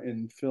you are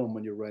in film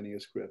when you're writing a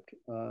script.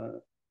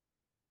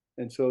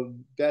 And so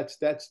that's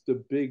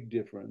the big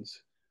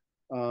difference.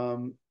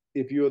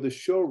 If you're the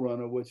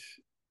showrunner, which,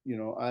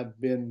 I've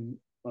been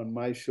on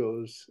my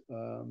shows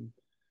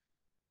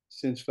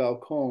since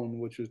Falcone,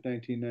 which was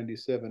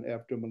 1997,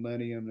 after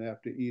Millennium and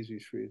after Easy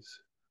Streets.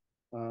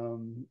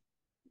 When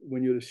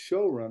you're the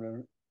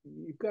showrunner,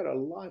 you've got a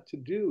lot to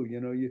do.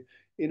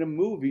 In a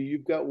movie,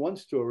 you've got one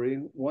story,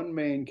 one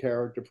main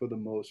character for the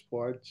most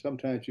part.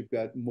 Sometimes you've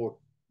got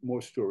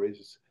more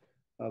stories,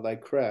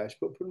 like Crash,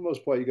 but for the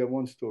most part, you got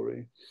one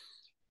story,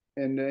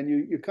 and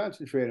then you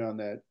concentrate on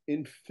that.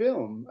 In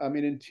film,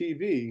 in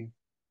TV,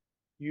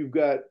 you've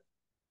got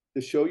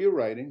the show you're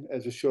writing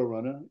as a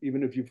showrunner.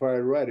 Even if you've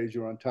hired writers,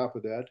 you're on top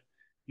of that.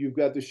 You've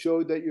got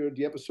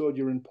the episode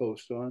you're in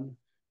post on,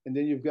 and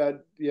then you've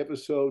got the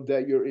episode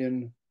that you're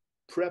in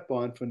prep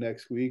on for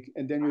next week,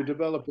 and then you're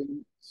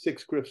developing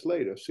 6 scripts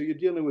later. So you're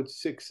dealing with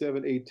 6,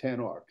 7, 8, 10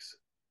 arcs,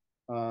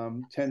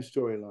 10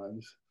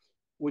 storylines,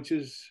 which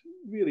is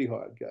really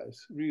hard,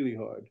 guys, really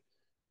hard.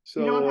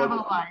 So you don't have a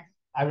life.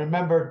 I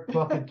remember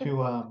talking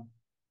to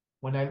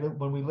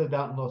when we lived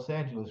out in Los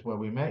Angeles where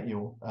we met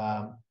you.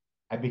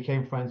 I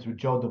became friends with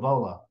Joe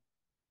Davola.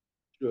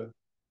 Sure.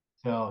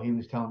 So he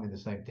was telling me the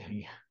same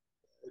thing.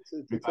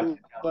 It's a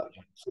lot.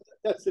 So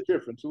that's the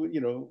difference.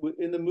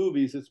 In the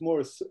movies, it's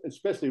more,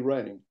 especially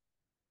writing.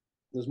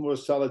 There's more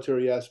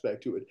solitary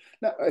aspect to it.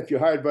 Now, if you're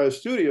hired by a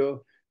studio,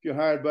 if you're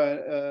hired by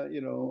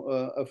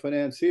a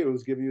financier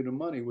who's giving you the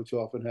money, which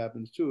often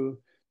happens too,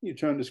 you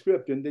turn the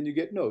script and then you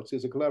get notes.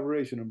 There's a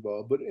collaboration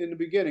involved. But in the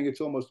beginning,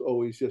 it's almost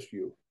always just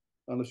you,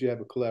 unless you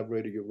have a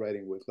collaborator you're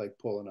writing with, like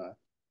Paul and I.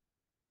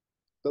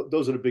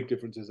 Those are the big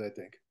differences, I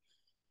think.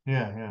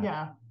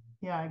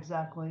 Yeah,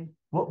 exactly.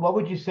 What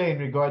would you say in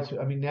regards to,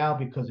 I mean, now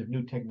because of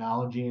new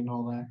technology and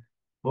all that,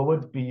 what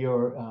would be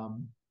your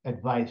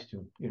advice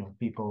to,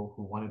 people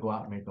who want to go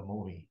out and make a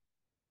movie?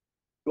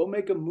 Go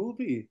make a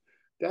movie.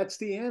 That's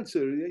the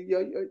answer.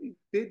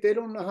 They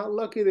don't know how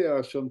lucky they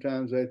are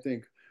sometimes, I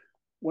think.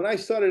 When I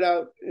started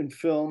out in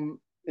film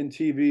and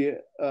TV,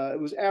 it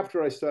was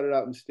after I started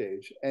out in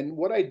stage. And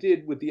what I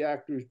did with the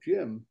Actors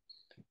Gym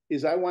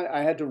is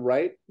I had to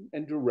write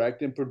and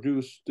direct and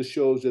produce the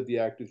shows at the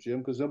Actors Gym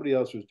because nobody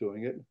else was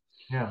doing it.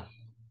 Yeah.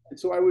 And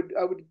so I would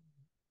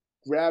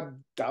grab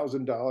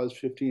 $1,000,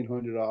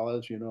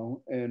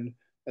 $1,500, and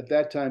at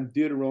that time,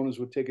 theater owners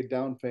would take a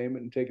down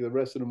payment and take the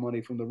rest of the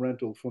money from the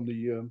rental from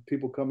the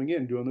people coming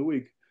in during the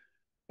week.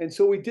 And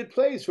so we did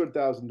plays for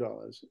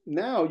 $1,000.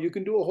 Now you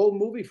can do a whole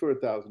movie for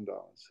 $1,000.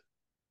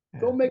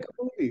 Go make a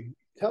movie,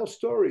 tell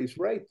stories,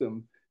 write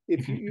them.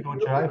 If you you can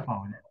do it with your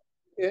iPhone.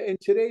 In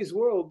today's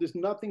world, there's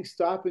nothing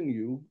stopping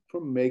you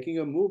from making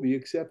a movie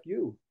except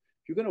you.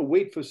 If you're going to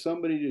wait for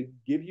somebody to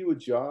give you a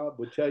job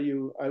or tell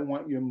you, I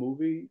want your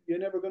movie, you're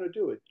never going to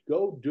do it.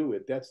 Go do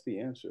it. That's the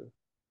answer.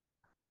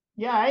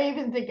 Yeah, I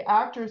even think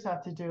actors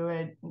have to do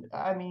it.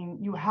 I mean,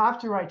 you have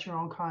to write your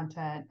own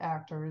content,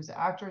 actors.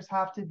 Actors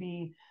have to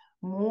be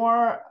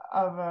more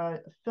of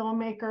a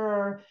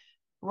filmmaker,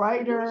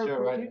 writer,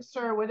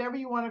 producer, whatever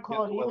you want to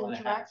call it,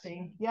 even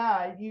directing.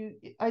 Yeah,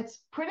 it's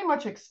pretty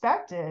much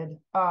expected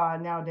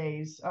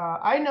nowadays.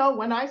 I know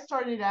when I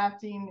started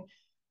acting,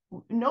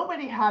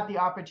 nobody had the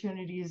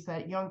opportunities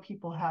that young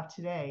people have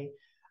today.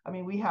 I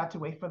mean, we had to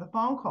wait for the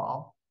phone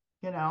call.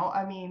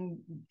 I mean,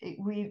 it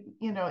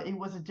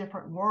was a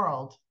different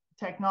world.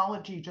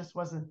 Technology just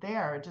wasn't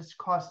there. It just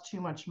cost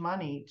too much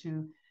money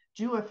to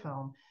do a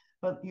film.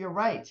 But you're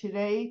right.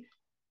 Today,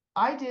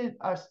 I did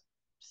a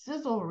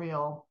sizzle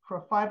reel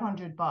for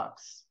 $500.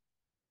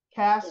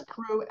 Cast,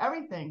 crew,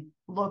 everything,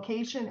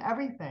 location,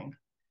 everything.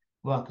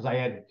 Well, because I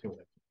added to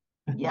it.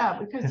 Yeah,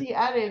 because he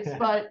edits.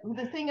 But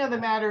the thing of the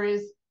matter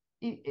is,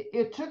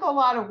 it took a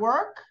lot of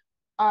work.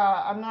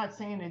 I'm not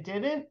saying it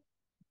didn't,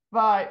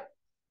 but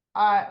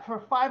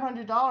for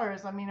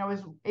 $500, I mean, I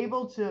was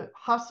able to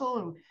hustle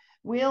and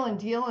wheel and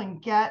deal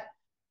and get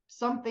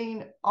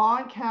something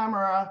on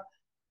camera,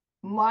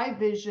 my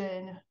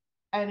vision,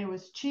 and it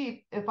was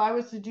cheap. If I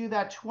was to do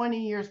that 20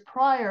 years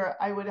prior,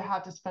 I would have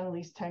had to spend at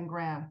least 10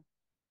 grand.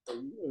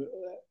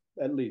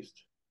 At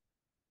least.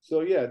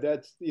 So yeah,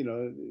 that's,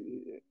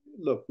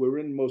 look, we're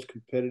in the most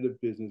competitive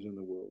business in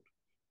the world.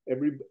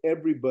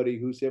 Everybody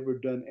who's ever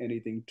done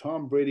anything,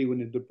 Tom Brady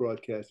went into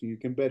broadcasting. You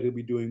can bet he'll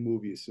be doing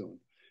movies soon.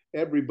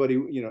 Everybody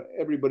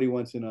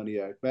wants in on the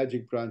act.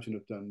 Magic Johnson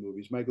have done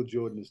movies. Michael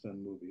Jordan has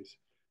done movies.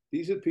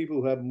 These are people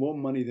who have more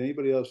money than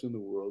anybody else in the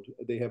world.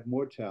 They have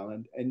more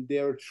talent, and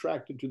they're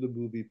attracted to the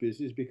movie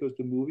business because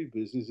the movie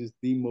business is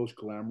the most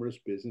glamorous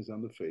business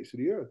on the face of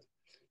the earth.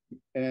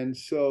 And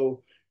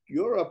so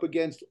you're up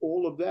against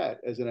all of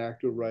that as an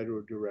actor, writer,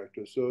 or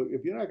director. So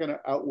if you're not going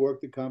to outwork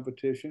the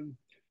competition,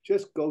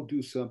 just go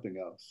do something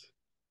else.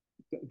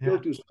 Go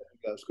do something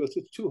else because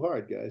it's too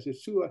hard, guys.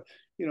 It's too hard.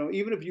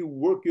 Even if you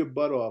work your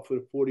butt off for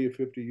 40 or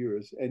 50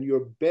 years and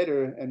you're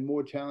better and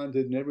more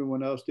talented than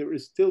everyone else, there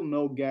is still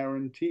no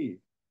guarantee.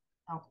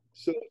 Oh.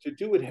 So to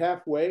do it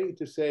halfway,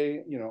 to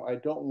say, I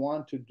don't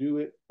want to do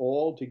it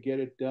all to get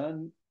it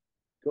done,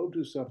 go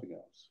do something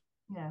else.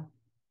 Yeah,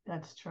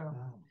 that's true.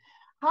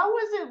 How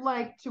was it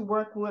like to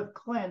work with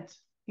Clint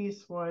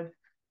Eastwood?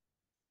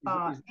 He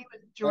was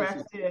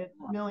directed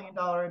 $1 Million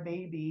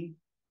Baby.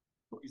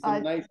 He's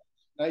the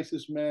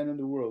nicest man in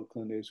the world,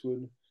 Clint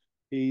Eastwood.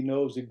 He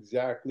knows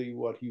exactly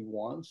what he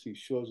wants. He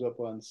shows up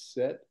on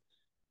set.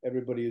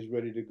 Everybody is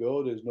ready to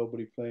go. There's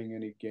nobody playing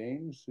any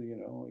games.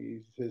 He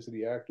says to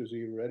the actors, are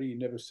you ready? He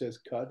never says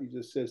cut. He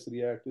just says to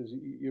the actors,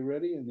 you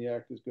ready? And the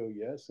actors go,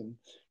 yes. And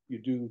you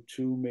do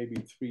 2, maybe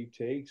 3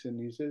 takes. And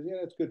he says, yeah,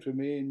 that's good for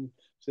me. And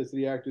says to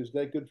the actors, is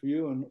that good for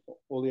you? And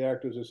all the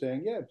actors are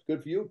saying, yeah, it's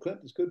good for you,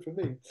 Clint. It's good for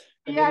me.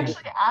 He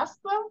actually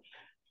asked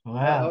them?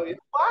 Wow. Yeah.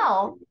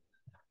 Wow.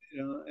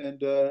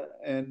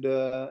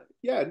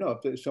 Yeah, no,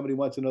 if somebody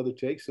wants another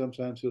take,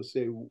 sometimes he'll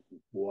say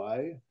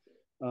why.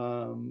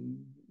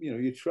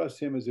 You trust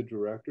him as a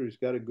director. He's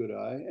got a good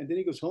eye. And then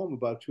he goes home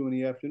about 2 in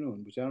the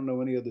afternoon, which I don't know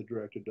any other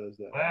director does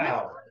that.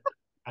 Wow.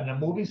 On a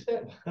movie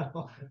set?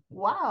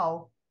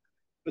 Wow.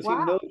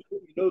 Because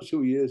he knows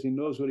who he is. He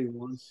knows what he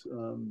wants.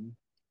 And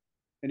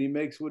he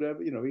makes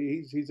whatever,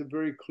 he's a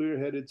very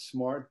clear-headed,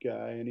 smart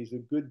guy, and he's a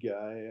good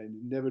guy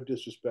and never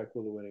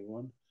disrespectful to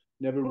anyone.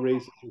 Never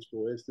raises his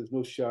voice. There's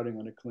no shouting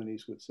on a Clint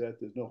Eastwood set.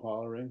 There's no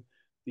hollering.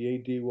 the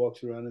AD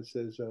walks around and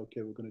says,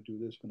 "Okay, we're going to do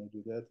this, we're going to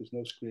do that." There's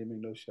no screaming,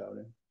 no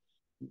shouting,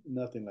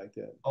 nothing like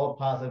that. All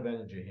positive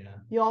energy, yeah.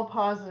 You all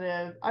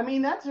positive. I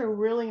mean, that's a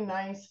really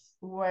nice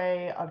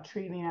way of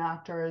treating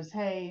actors.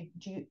 Hey,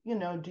 do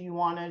you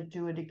want to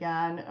do it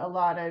again? A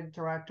lot of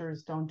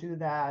directors don't do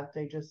that.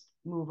 They just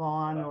move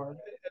on, or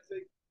I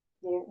think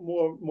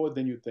more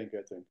than you think.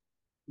 I think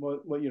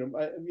more,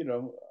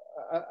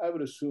 I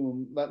would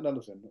assume not none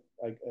of them.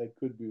 I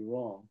could be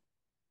wrong,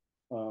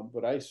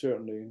 but I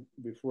certainly,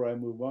 before I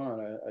move on,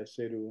 I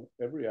say to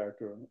every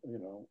actor,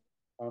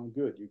 I'm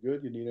good. You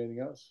good? You need anything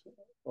else?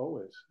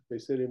 Always. If they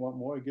say they want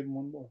more, I give them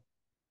one more.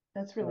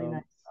 that's really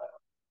nice.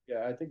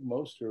 Yeah, I think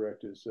most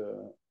directors.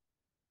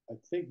 I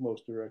think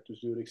most directors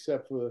do it,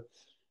 except for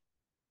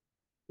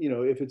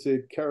if it's a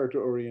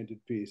character-oriented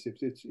piece. If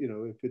it's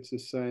the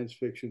science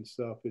fiction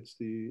stuff, if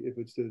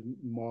it's the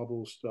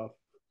Marvel stuff.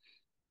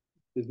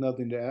 There's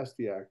nothing to ask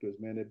the actors,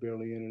 man. They're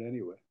barely in it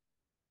anyway.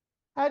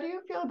 How do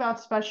you feel about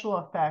special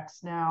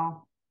effects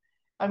now?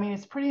 I mean,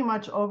 it's pretty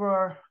much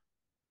over.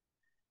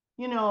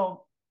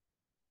 There's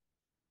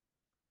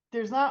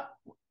not.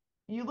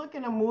 You look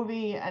at a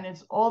movie and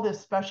it's all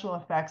this special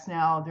effects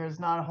now. There's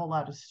not a whole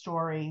lot of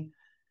story.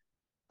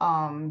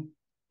 And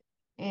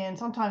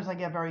sometimes I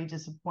get very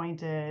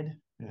disappointed.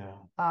 Yeah.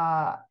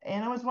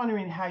 And I was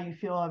wondering how you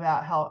feel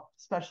about how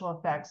special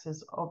effects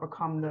has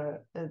overcome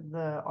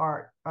the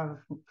art of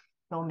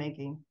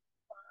filmmaking.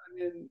 I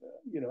mean,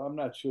 I'm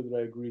not sure that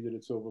I agree that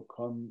it's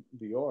overcome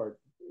the art.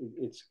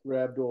 It's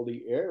grabbed all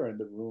the air in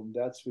the room,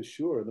 that's for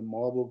sure. The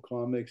Marvel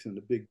comics and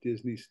the big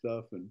Disney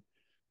stuff and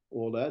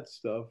all that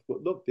stuff.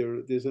 But look,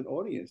 there's an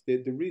audience.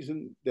 The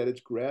reason that it's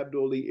grabbed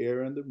all the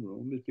air in the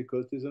room is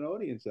because there's an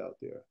audience out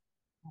there.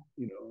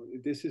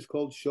 This is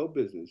called show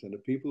business, and the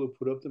people who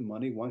put up the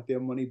money want their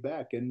money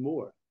back and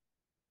more.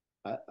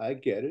 I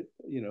get it.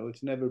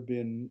 It's never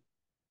been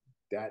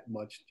that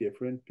much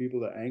different.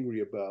 People are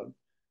angry about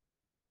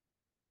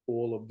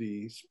all of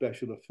the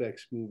special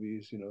effects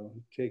movies,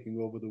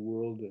 taking over the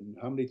world. And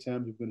how many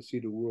times are we going to see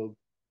the world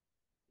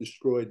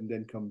destroyed and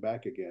then come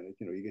back again?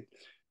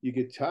 You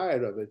get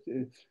tired of it.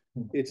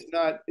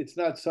 It's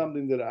not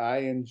something that I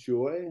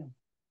enjoy.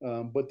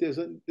 But there's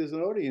an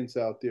audience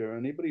out there.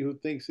 Anybody who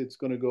thinks it's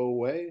going to go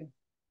away,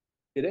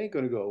 it ain't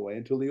going to go away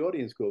until the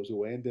audience goes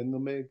away, and then they'll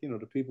make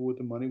the people with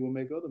the money will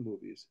make other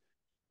movies.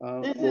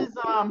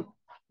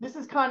 This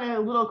is kind of a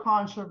little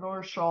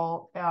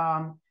controversial.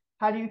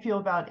 How do you feel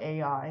about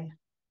AI?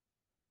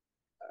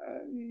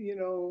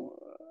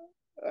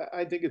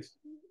 I think it's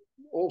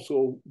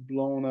also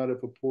blown out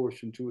of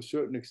proportion to a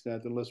certain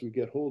extent, unless we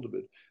get hold of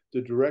it.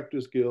 The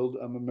Directors Guild,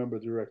 I'm a member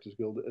of the Directors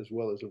Guild as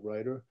well as a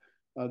writer.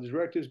 The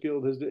Directors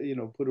Guild has,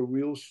 put a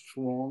real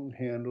strong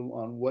handle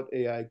on what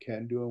AI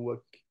can do and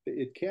what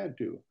it can't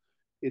do.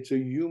 It's a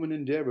human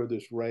endeavor,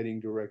 this writing,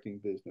 directing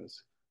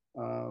business.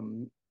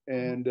 And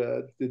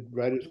the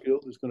Writers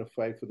Guild is going to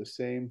fight for the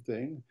same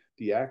thing.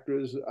 The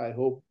actors, I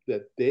hope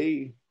that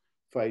they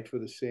fight for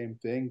the same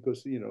thing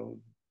because,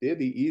 they're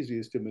the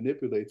easiest to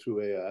manipulate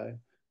through AI. Yes.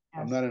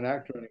 I'm not an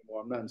actor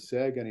anymore. I'm not in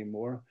SAG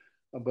anymore.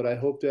 But I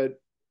hope that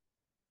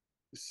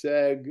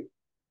SAG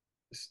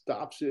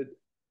stops it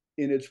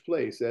in its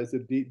place, as the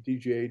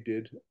DGA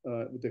did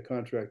with the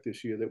contract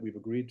this year that we've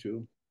agreed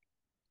to.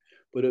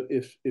 But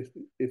if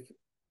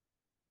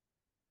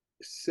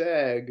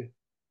SAG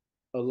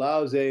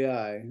allows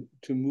AI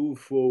to move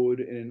forward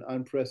in an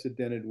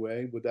unprecedented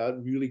way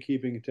without really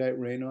keeping a tight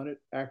rein on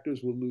it,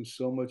 actors will lose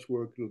so much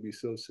work, it'll be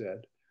so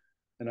sad.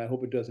 And I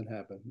hope it doesn't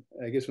happen.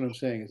 I guess what I'm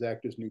saying is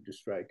actors need to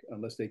strike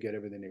unless they get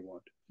everything they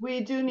want.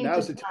 We do need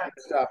Now's the time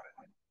to stop it.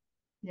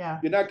 Yeah.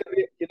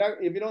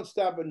 If you don't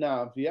stop it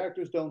now, if the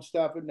actors don't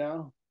stop it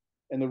now,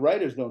 and the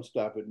writers don't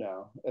stop it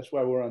now, that's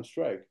why we're on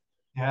strike.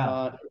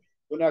 Yeah.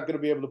 We're not going to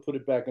be able to put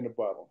it back in the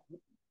bottle.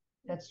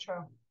 That's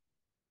true.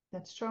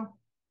 That's true.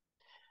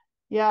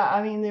 Yeah,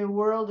 I mean, the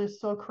world is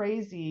so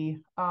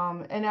crazy.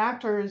 And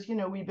actors,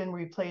 we've been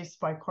replaced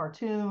by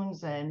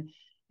cartoons, and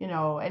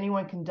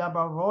anyone can dub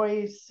our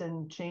voice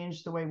and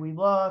change the way we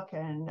look.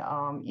 And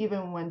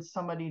even when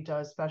somebody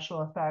does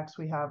special effects,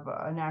 we have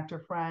an actor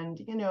friend,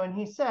 and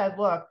he said,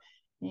 look,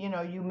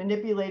 you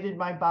manipulated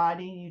my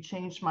body, you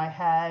changed my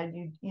head,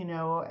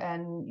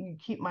 and you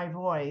keep my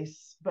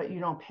voice, but you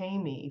don't pay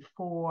me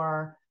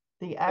for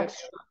the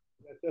extra.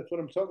 That's what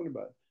I'm talking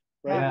about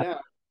right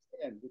now.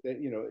 And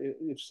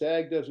if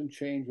SAG doesn't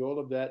change all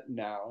of that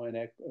now, and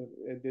if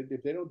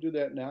they don't do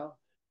that now,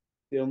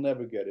 they'll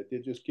never get it.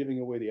 They're just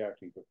giving away the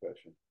acting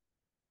profession.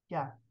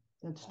 Yeah,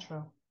 that's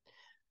true.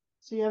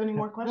 So you have any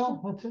more questions?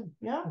 No, that's it.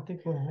 Yeah.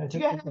 Do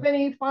you have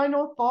any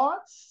final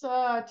thoughts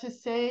to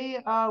say,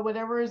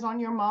 whatever is on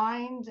your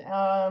mind?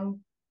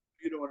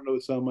 You don't want to know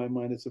what's on my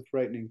mind. It's a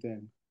frightening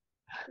thing.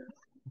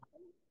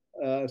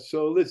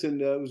 So listen,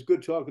 it was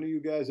good talking to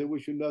you guys. I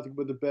wish you nothing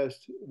but the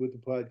best with the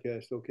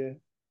podcast, okay?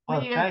 Well,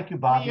 thank you,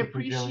 Bobby,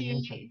 for doing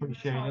this.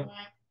 Appreciate it.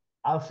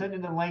 I'll send you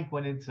the link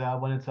when it's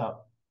up.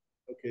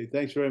 Okay,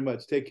 thanks very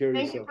much. Take care of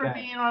yourself. Thank you for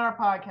being on our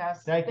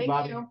podcast. Thank you,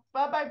 Bobby.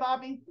 Bye-bye,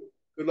 Bobby.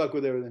 Good luck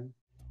with everything.